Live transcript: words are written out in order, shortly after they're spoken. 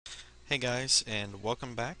Hey guys, and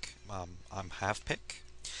welcome back. I'm Halfpick,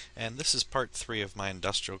 and this is part 3 of my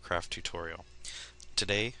IndustrialCraft tutorial.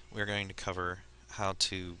 Today we're going to cover how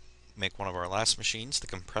to make one of our last machines, the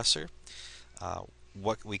compressor,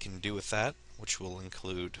 what we can do with that, which will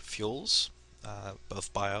include fuels,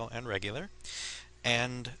 both bio and regular,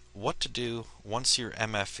 and what to do once your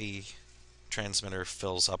MFE transmitter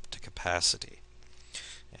fills up to capacity.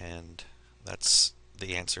 And that's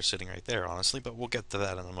the answer sitting right there, honestly, but we'll get to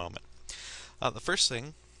that in a moment. The first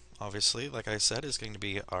thing, obviously, like I said, is going to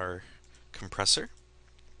be our compressor.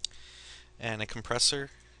 And a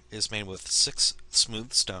compressor is made with 6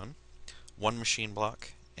 smooth stone, 1 machine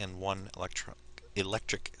block, and 1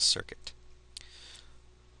 electric circuit.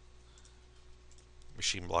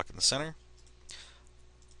 Machine block in the center,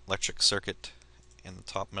 electric circuit in the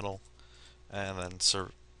top middle, and then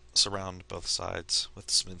surround both sides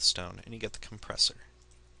with smooth stone, and you get the compressor.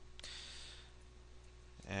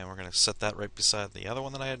 And we're going to set that right beside the other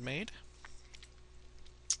one that I had made.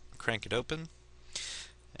 Crank it open,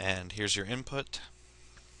 and here's your input,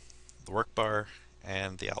 the work bar,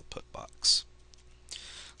 and the output box.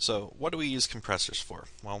 So what do we use compressors for?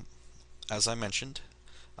 Well, as I mentioned,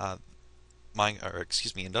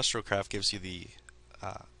 IndustrialCraft gives you the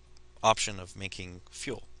option of making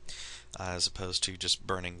fuel, as opposed to just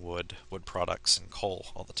burning wood products, and coal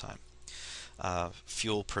all the time.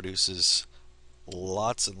 Fuel produces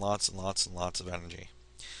lots and lots and lots and lots of energy,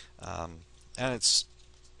 and it's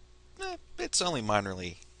only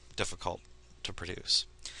minorly difficult to produce.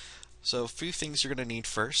 So a few things you're going to need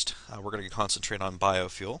first. We're going to concentrate on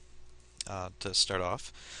biofuel to start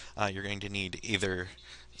off. You're going to need either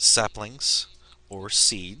saplings or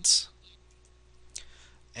seeds,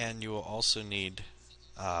 and you will also need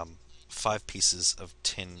 5 pieces of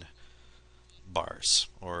tin bars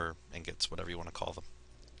or ingots, whatever you want to call them.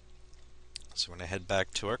 So we're going to head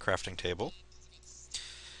back to our crafting table,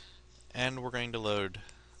 and we're going to load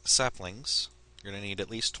saplings. You're going to need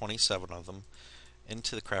at least 27 of them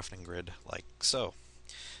into the crafting grid like so,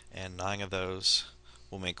 and 9 of those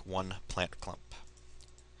will make 1 plant clump.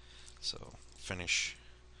 So finish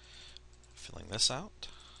filling this out.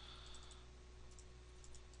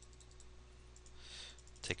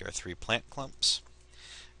 Take our 3 plant clumps,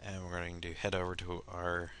 and we're going to head over to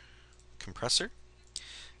our compressor,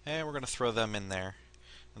 and we're going to throw them in there,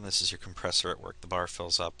 and this is your compressor at work. The bar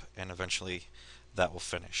fills up, and eventually that will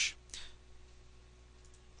finish.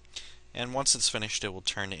 And once it's finished, it will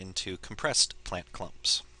turn into compressed plant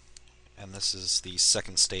clumps, and this is the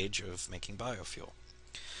second stage of making biofuel.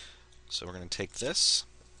 So we're going to take this,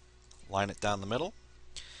 line it down the middle,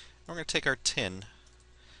 and we're going to take our tin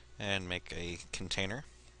and make a container,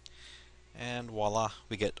 and voila,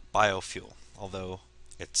 we get biofuel, although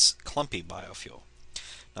it's clumpy biofuel.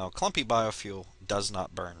 Now, clumpy biofuel does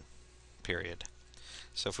not burn, period.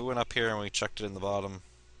 So if we went up here and we chucked it in the bottom,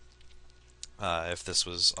 if this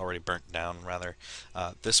was already burnt down, rather,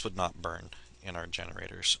 this would not burn in our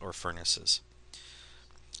generators or furnaces.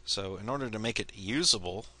 So in order to make it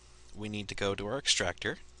usable, we need to go to our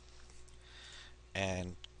extractor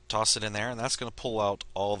and toss it in there, and that's going to pull out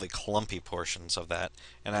all the clumpy portions of that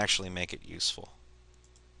and actually make it useful.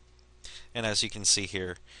 And as you can see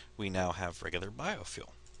here, we now have regular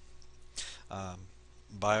biofuel.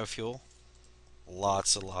 Biofuel,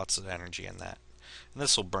 lots and lots of energy in that. And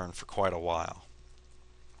this will burn for quite a while.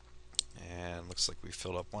 And looks like we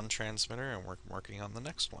filled up 1 transmitter, and we're working on the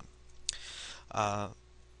next one.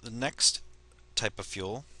 The next type of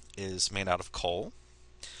fuel is made out of coal.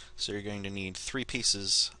 So you're going to need 3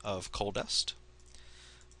 pieces of coal dust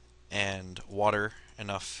and water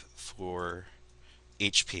enough for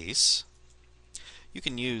each piece. You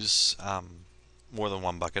can use more than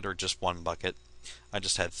 1 bucket or just 1 bucket. I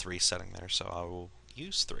just had 3 sitting there, so I will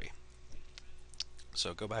use 3.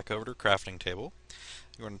 So go back over to crafting table.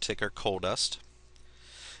 We're going to take our coal dust,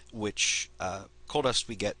 which coal dust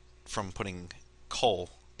we get from putting coal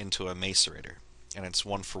into a macerator, and it's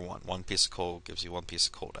 1 for 1. 1 piece of coal gives you 1 piece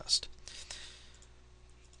of coal dust.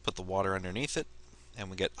 Put the water underneath it, and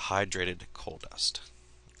we get hydrated coal dust.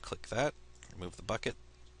 Click that, remove the bucket,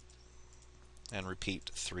 and repeat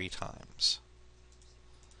 3 times.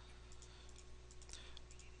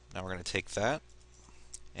 Now we're going to take that,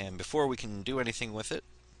 and before we can do anything with it,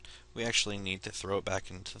 we actually need to throw it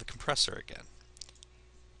back into the compressor again.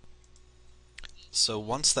 So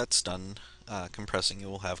once that's done compressing, you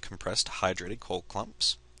will have compressed hydrated coal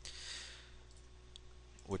clumps,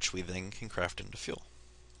 which we then can craft into fuel.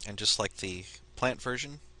 And just like the plant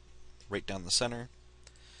version, right down the center,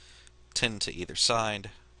 tin to either side,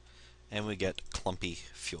 and we get clumpy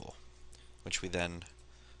fuel, which we then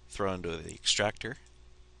throw into the extractor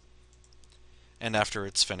And after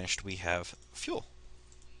it's finished, we have fuel.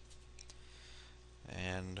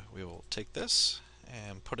 And we will take this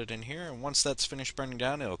and put it in here, and once that's finished burning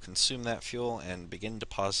down, it'll consume that fuel and begin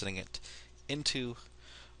depositing it into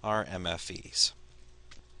our MFEs.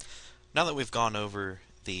 Now that we've gone over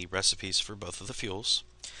the recipes for both of the fuels,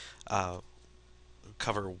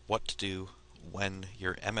 cover what to do when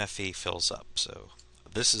your MFE fills up. So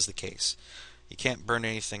this is the case. You can't burn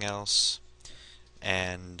anything else,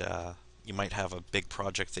 and you might have a big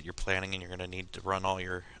project that you're planning and you're going to need to run all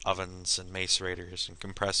your ovens and macerators and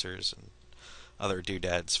compressors and other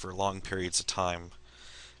doodads for long periods of time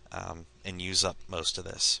and use up most of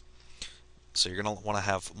this. So you're going to want to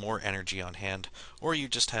have more energy on hand, or you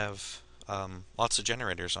just have lots of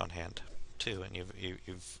generators on hand too, and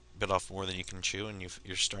you've bit off more than you can chew, and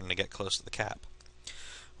you're starting to get close to the cap.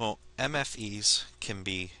 Well, MFEs can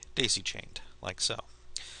be daisy chained, like so.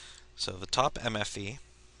 So the top MFE,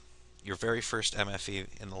 your very first MFE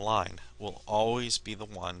in the line, will always be the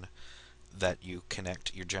one that you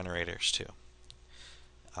connect your generators to.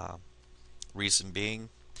 Reason being,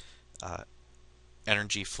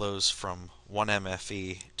 energy flows from one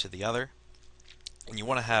MFE to the other, and you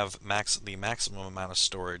want to have the maximum amount of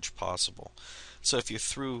storage possible. So if you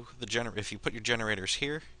if you put your generators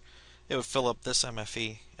here, it would fill up this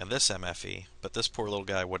MFE and this MFE, but this poor little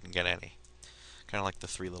guy wouldn't get any. Kind of like the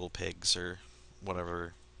Three Little Pigs or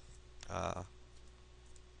whatever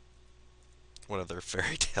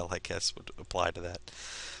fairy tale, I guess, would apply to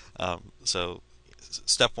that. So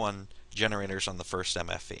step one, generators on the first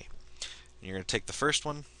MFE. You're going to take the first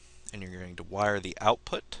one and you're going to wire the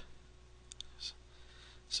output,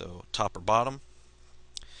 so top or bottom,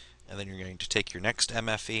 and then you're going to take your next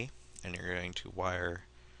MFE and you're going to wire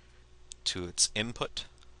to its input,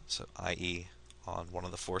 so i.e. on one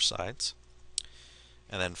of the four sides.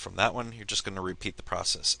 And then from that one, you're just going to repeat the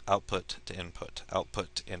process, output to input,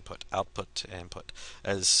 output to input, output to input,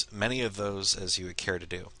 as many of those as you would care to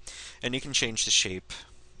do. And you can change the shape.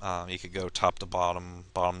 You could go top to bottom,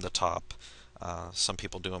 bottom to top. Some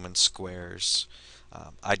people do them in squares.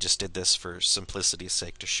 I just did this for simplicity's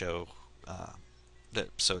sake to show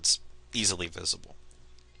so it's easily visible.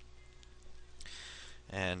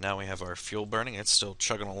 And now we have our fuel burning. It's still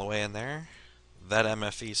chugging all the way in there. That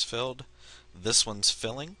MFE is filled. This one's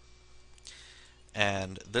filling.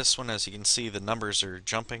 And this one, as you can see, the numbers are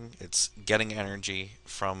jumping. It's getting energy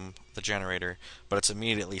from the generator, but it's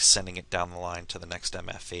immediately sending it down the line to the next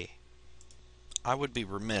MFE. I would be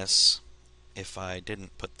remiss if I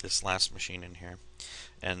didn't put this last machine in here.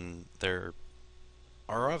 And there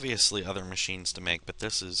are obviously other machines to make, but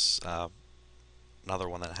this is another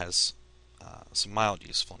one that has some mild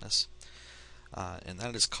usefulness, and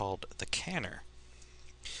that is called the canner.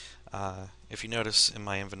 If you notice in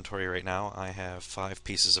my inventory right now, I have 5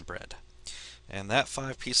 pieces of bread, and that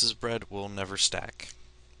 5 pieces of bread will never stack,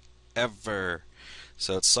 ever.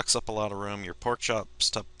 So it sucks up a lot of room. Your pork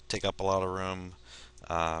chops take up a lot of room.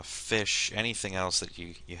 Fish, anything else that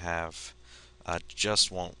you have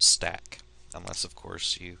just won't stack, unless of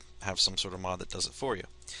course you have some sort of mod that does it for you.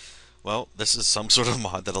 Well, this is some sort of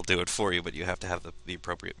mod that'll do it for you, but you have to have the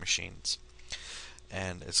appropriate machines.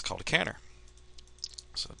 And it's called a canner.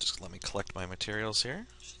 So just let me collect my materials here.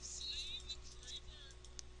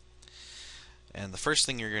 And the first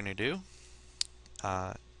thing you're going to do,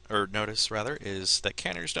 or notice rather, is that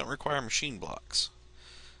canners don't require machine blocks,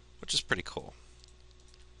 which is pretty cool.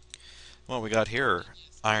 What we got here are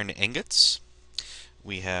iron ingots.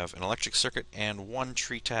 We have an electric circuit and 1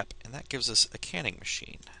 tree tap, and that gives us a canning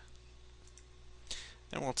machine.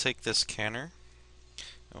 And we'll take this canner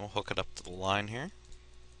and we'll hook it up to the line here.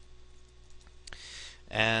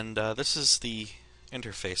 And this is the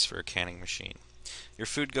interface for a canning machine. Your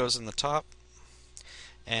food goes in the top,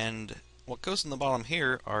 and what goes in the bottom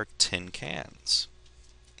here are tin cans,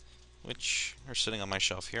 which are sitting on my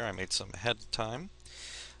shelf here. I made some ahead of time,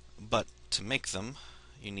 but to make them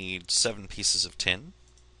you need 7 pieces of tin,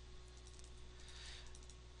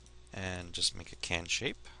 and just make a can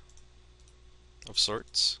shape of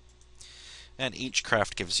sorts, and each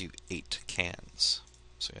craft gives you 8 cans.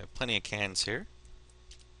 So you have plenty of cans here.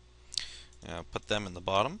 Put them in the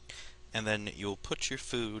bottom, and then you'll put your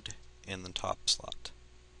food in the top slot.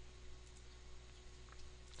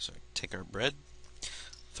 So take our bread,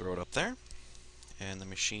 throw it up there, and the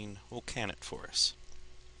machine will can it for us.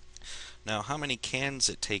 Now, how many cans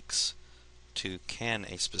it takes to can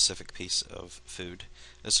a specific piece of food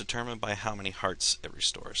is determined by how many hearts it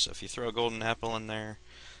restores. So if you throw a golden apple in there,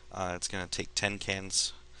 it's going to take 10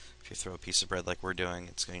 cans. If you throw a piece of bread like we're doing,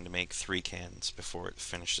 it's going to make 3 cans before it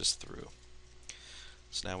finishes through.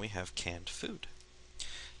 So now we have canned food.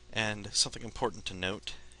 And something important to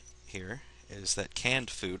note here is that canned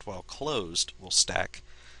food, while closed, will stack.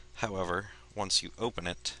 However, once you open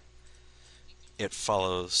it, it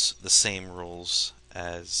follows the same rules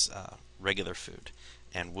as regular food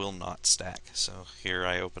and will not stack. So here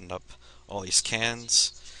I opened up all these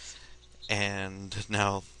cans, and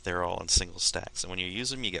now they're all in single stacks. And when you use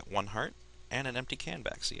them, you get one heart and an empty can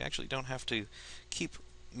back. So you actually don't have to keep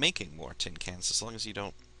making more tin cans as long as you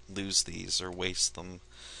don't lose these or waste them,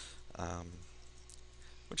 um,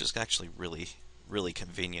 which is actually really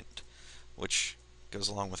convenient, which goes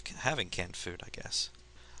along with having canned food, I guess.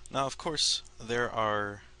 Now, of course, there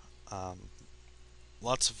are um,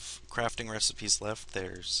 lots of crafting recipes left.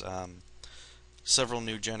 There's several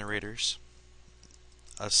new generators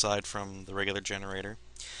aside from the regular generator.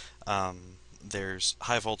 There's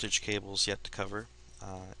high voltage cables yet to cover,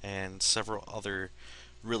 and several other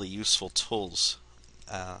really useful tools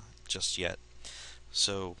just yet.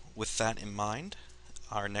 So with that in mind,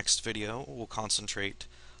 our next video will concentrate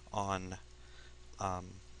on um,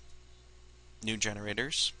 new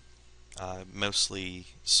generators, mostly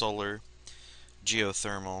solar,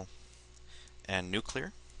 geothermal, and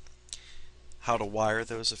nuclear, how to wire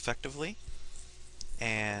those effectively,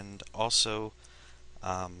 and also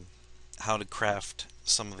um, how to craft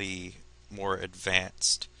some of the more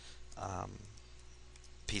advanced um,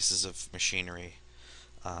 pieces of machinery,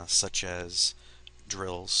 such as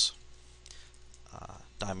drills,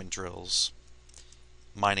 diamond drills,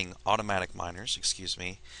 automatic miners, excuse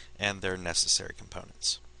me, and their necessary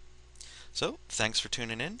components. So, thanks for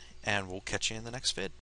tuning in, and we'll catch you in the next vid.